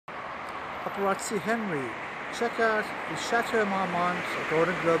Paparazzi Henry. Check out the Chateau Marmont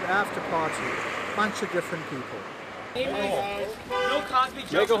Golden Globe after party. Bunch of different people. No Cosby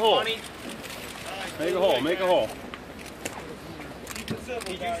jokes. Make a hole. Funny. Make a hole. Make a hole.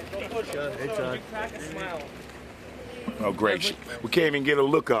 Hey, Judd. Oh, great. We can't even get a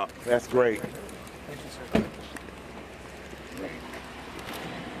look up. That's great. I'd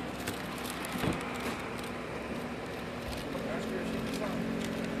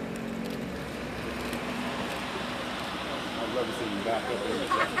love to see you back up there.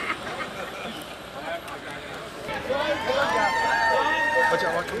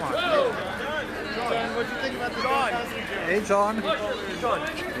 Come on. John, what do you think about the dog? Hey, John.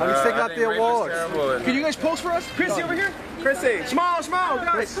 How do you think about the awards? Can you guys post for us? Chrissy over here? Chrissy. Smile, smile,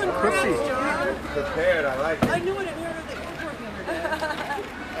 guys. Chrissy. Prepared, I like it. I knew it. I heard it.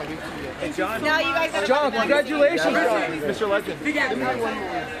 Hey, John. Now you guys have John, congratulations, John. Mr. Legend.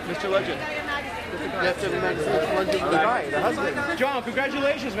 Mr. Legend. The husband. John,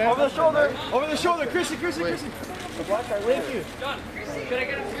 congratulations, man. Over the shoulder. Over the shoulder. Chrissy. Thank you. John, can I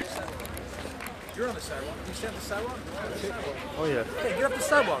get a picture? You're on the sidewalk. Can you stay on the sidewalk? Oh, yeah. Hey, get up the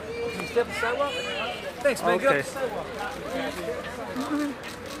sidewalk. Can you stay up the sidewalk? Thanks, man. Okay. Get up the sidewalk.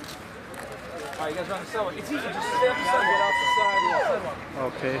 All right, you guys are on the sidewalk. It's easy. Just stay up the sidewalk. Get off the sidewalk.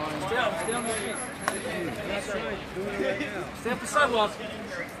 Okay. Stay on the street. Stay up the sidewalk.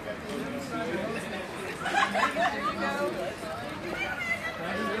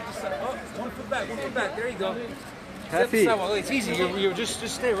 Oh, 1 foot back, 1 foot back. There you go. Stay up the sidewalk. It's easy. You just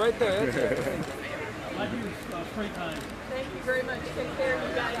stay right there. That's it. Thank you very much. Take care, you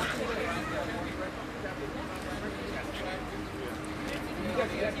guys. Thank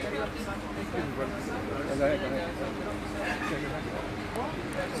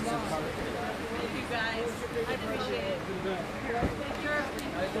you guys. I appreciate it.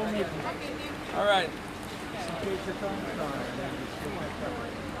 Thank you. All right.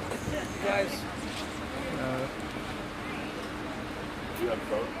 Guys. You have a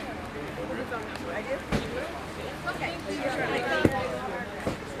phone?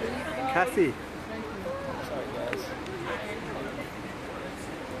 Kathy. Sorry, guys.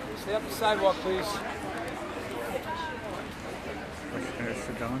 Stay up the sidewalk, please.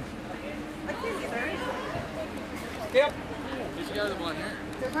 Sit down. Stay up.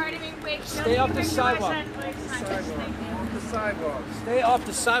 Stay off the sidewalk. Stay off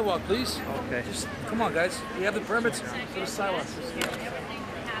the sidewalk, please. Okay. Just come on, guys. We have the permits for the sidewalk.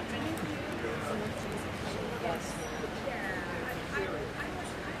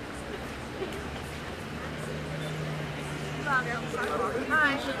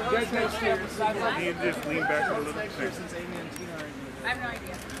 Hi. You guys gotta stay off the sidewalk. Can you just lean back a little bit? I have no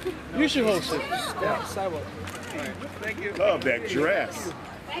idea. You should host it. Stay off the sidewalk. Thank you. Love that dress.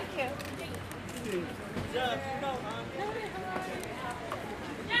 Thank you.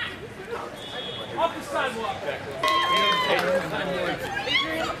 Off the sidewalk.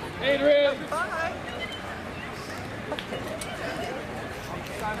 Adrien. Bye.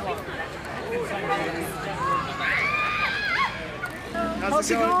 How's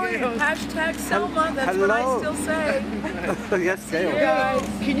it going? Hashtag Selma, that's Hello. what I still say. Yes, Gayle. Guys,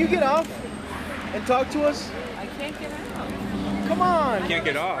 can you get off and talk to us? I can't get out. Come on. Can't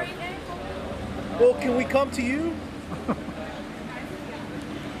get off. Well, can we come to you?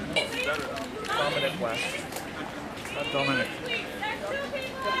 Dominic West. Dominic.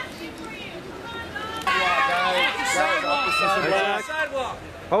 Sidewalk.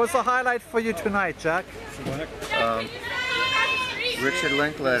 What was the highlight for you tonight, Jack? Richard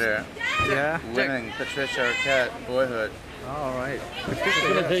Linklater, Yeah? winning Patricia Arquette, Boyhood. All right. It's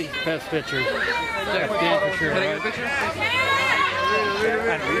gonna take best picture. That's for sure.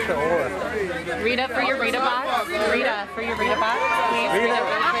 And Rita Ora. Rita for your Rita box. Rita for your Rita box. Please, Rita, really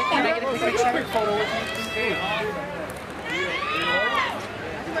quick. Can I get a picture?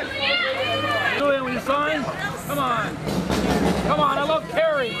 Julian, will you sign? Come on. Come on, I love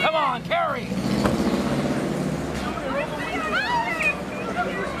Carrie. Come on, Carrie.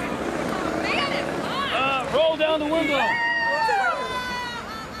 Roll down the window.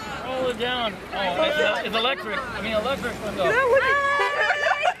 Roll it down. Oh, it's electric. I mean, electric window.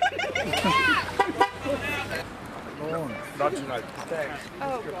 Lorne. Not tonight.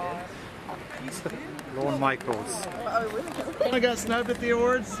 Oh, God. Lorne Michaels. I got snubbed at the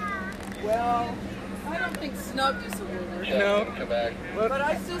awards. Well, I don't think snubbed is the word. No. But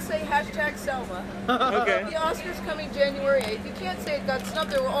I still say hashtag Selma. Okay. The Oscars coming January 8th. You can't say it got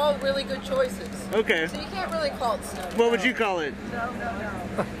snubbed. They were all really good choices. Okay. So you can't really call it snubbed. What would you call it? No.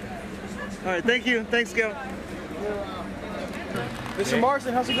 All right. Thank you. Thanks, Gayle. Mr.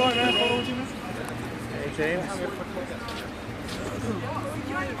 Marsden, how's it going, man? Photo with you, man? Hey, James.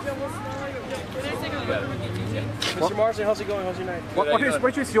 Mr. Marsden, how's it going? How's your night?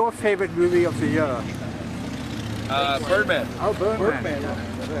 Which is your favorite movie of the year? Birdman. Oh, Birdman.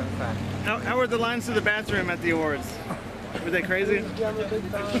 Birdman. How were the lines to the bathroom at the awards? Were they crazy? Thank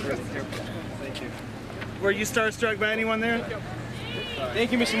you. Were you starstruck by anyone there?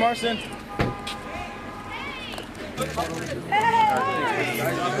 Thank you, Mr. Marsden.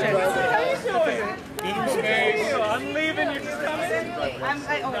 I'm leaving. You're just coming.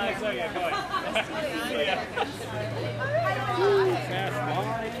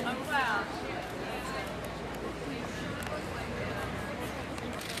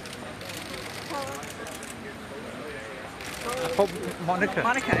 Monica.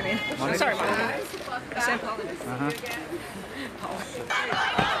 Monica, I mean. Monica. Sorry, Monica.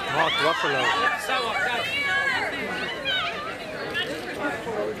 Mark Ruffalo.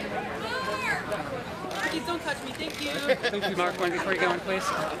 Please don't touch me, thank you. Thank you, Mark. One before you go in, please.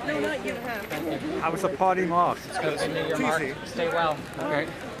 No, not you. How was the party, Mark? Mark. Stay well. Okay.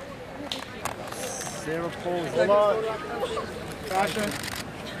 Sarah Paul. Hold on. Sasha.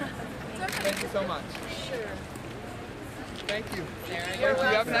 Thank you so much. Sure. Thank you. You're You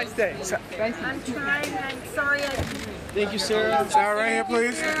have a nice day. Thank you. I'm trying. I'm sorry. Thank you, Sarah. Sarah, right here,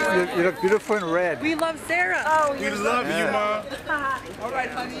 please. You look beautiful in red. We love Sarah. Oh, We love you, Ma. All right,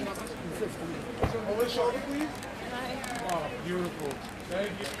 honey. Over the shoulder, please. Oh, beautiful.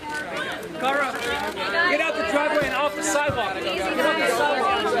 Thank you. Cara, get out the driveway and off the sidewalk. Get off the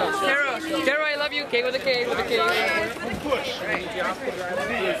sidewalk. Kara, I love you. K with a K with a K. Push.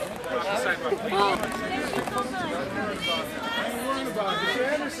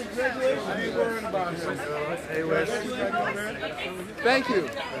 Hey, Wes. Thank you.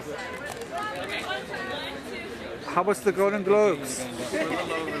 How was the Golden Globes?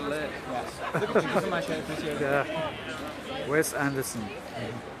 Yeah. Wes Anderson.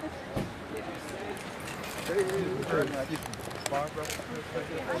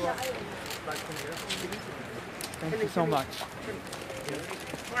 Thank you so much.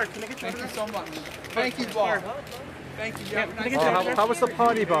 Thank you so much. Thank you, Bar. Thank you. How was the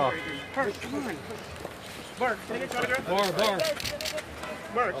party, Bar? Mark, can I get your autograph?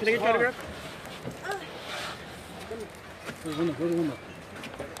 Mark, can I get your autograph?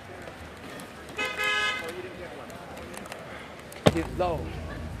 Get low.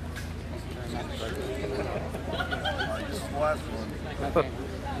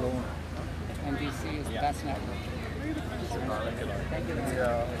 NBC is the best network. Thank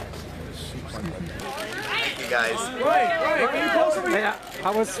you, guys. Yeah.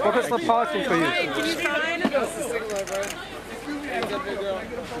 What was the party for you? Can you sign?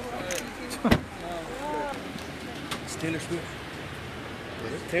 It's Taylor Swift.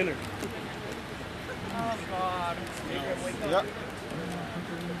 Taylor. Oh, God. Yep.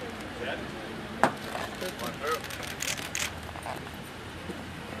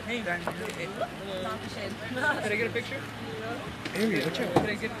 Hey, can I get a picture? Henry, watch out. Can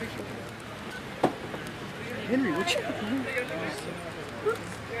I get a picture? Henry, watch out.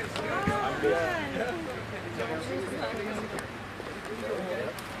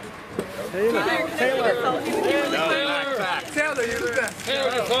 Taylor. Taylor, you're the best.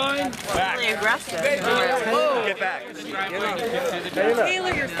 Taylor, you're fine. Really aggressive. Get back.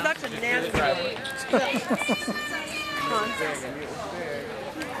 Taylor, you're such a nasty.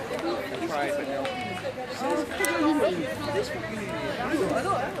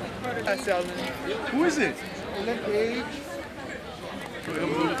 Who is it?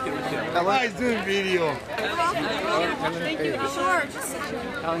 Eli's doing video. Thank you. Sure. Just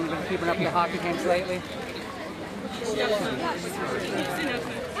Ellen, you've been keeping up with the hockey games lately?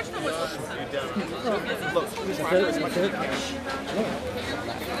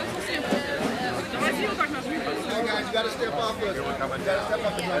 Hey guys, you gotta step off this. You gotta step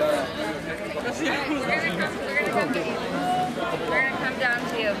off We're gonna come down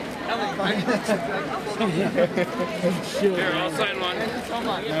to you. Here, I'll sign one.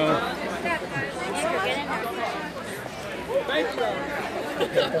 Thank you.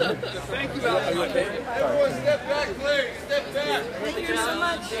 Thank you, everyone, step back, please. Step back. Thank you so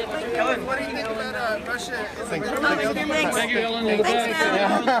much. Ellen, what do you think about Russia? Thank you, Ellen. All the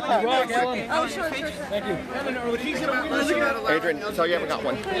best. Rock, Ellen. Oh, sure. Thank you. Adrien, tell you I haven't got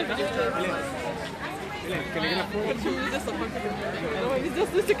one.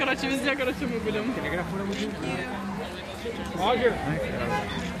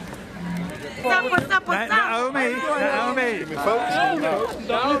 What's up? Naomi.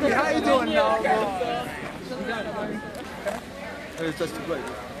 How you doing, Naomi? It's just too late.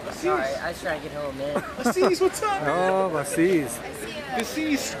 Sorry, I was trying to get home, man. Assis, what's up? Oh, Assis.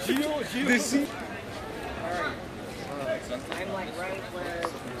 Assis, Gio. I'm like right where...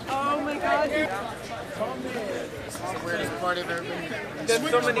 Oh my God. Weirdest party I've ever been to. There's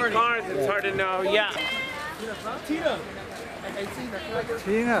so many cars, it's hard to know. Yeah. Tina.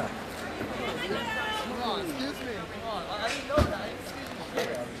 Tina.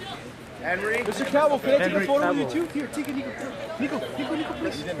 Henry. Mr. Cavill, can I take a photo with you too? Here, take it, Nico,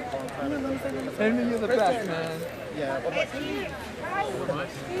 please. Henry, you're the best, man.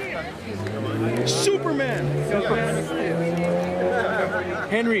 Superman.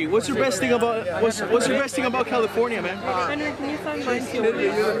 Henry, what's your best thing about California, man? Henry, can you sign mine too?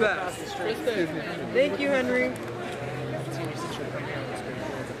 You're the best. Thank you, Henry.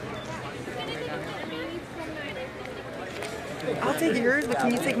 I'll take yours, but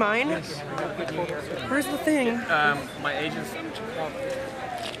can you take mine? Where's the thing? My agent's.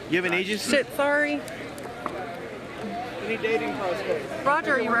 You have an agent? Shit, sorry. Any dating prospects?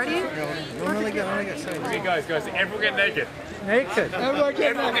 Roger, are you ready? Okay, guys, everyone get naked. Naked. Everyone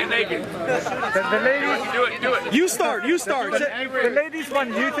get naked. The ladies. Do it. You start. The ladies want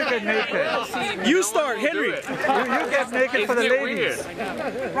you to get naked. You start, Henry. You get naked for the ladies.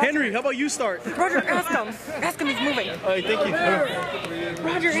 Henry, how about you start? Roger, ask him. Ask him, he's moving. All right, thank you.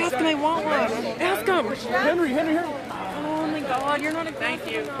 Roger, ask him, I want one. Ask him. Henry. Oh my God, you're not a thank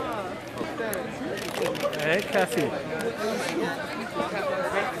you. Hey, Cassie. You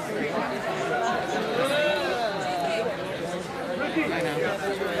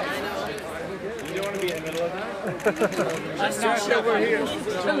don't want to be in the middle of that? Let's do it over here.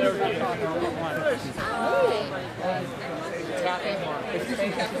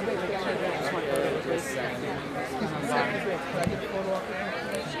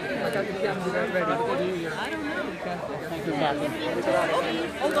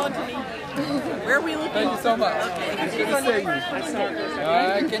 Hold on to me. Where are we looking? Thank you so much. Okay. Good to see you.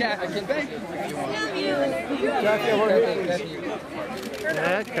 I can thank you.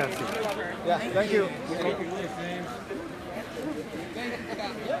 Yeah, Cassie. Yeah, thank you.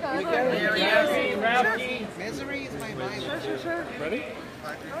 Misery is my mind. Sure. Ready?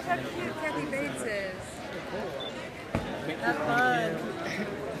 Look how cute Kathy Bates is. Have fun.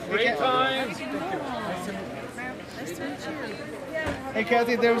 Great time. Nice to meet you. Hey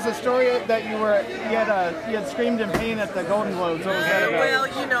Kathy, there was a story that you had screamed in pain at the Golden Globes. What was that about? Well,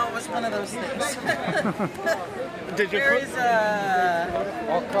 you know, it was one of those things. Did you There is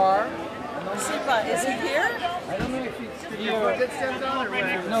All car. Sipa, is he here? I don't know if he's here.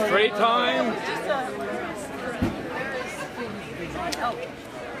 Straight time.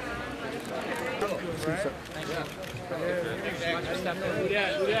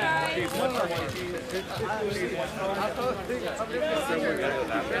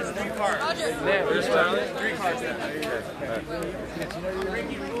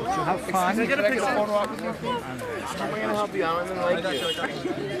 Have fun. Can I get a picture photo op with you? I'm going to help you out and then like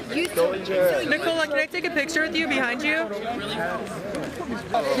you. Nicola, can I take a picture with you behind you? Can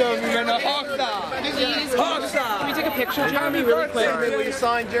we take a picture, Jeremy, really quick? Will you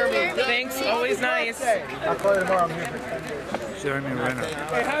sign Jeremy? Thanks, always nice. I'll call you tomorrow. I'm here. Jeremy Renner.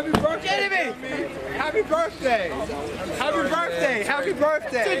 Hey, happy birthday to me! Happy birthday! Happy birthday! Happy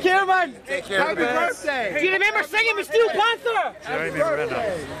birthday! Take care, man! Take care. Happy birthday! Do you remember singing the Steel Panther? Jeremy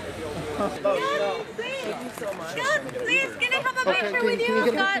Renner. Scott, please, can I have a picture with you?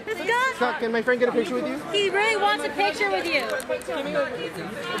 Scott, Can my friend get a picture with you? he really wants a picture with you.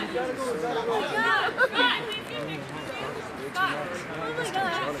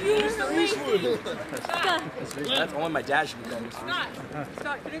 That's only my dad should be done. Scott,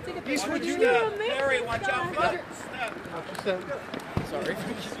 can I take a He's picture with with you you? now. Harry, watch out for that. Sorry.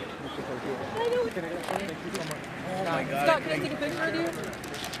 Oh my God. Scott, can I take a picture with you?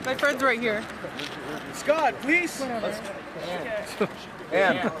 My friend's right here. Scott, please.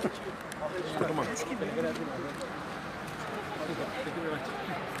 And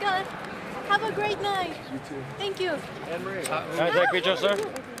Scott, have a great night. You too. Thank you. can I take a picture, sir?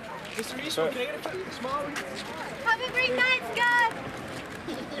 Mr. Eastwood, can I get a small? Have a great night, Scott.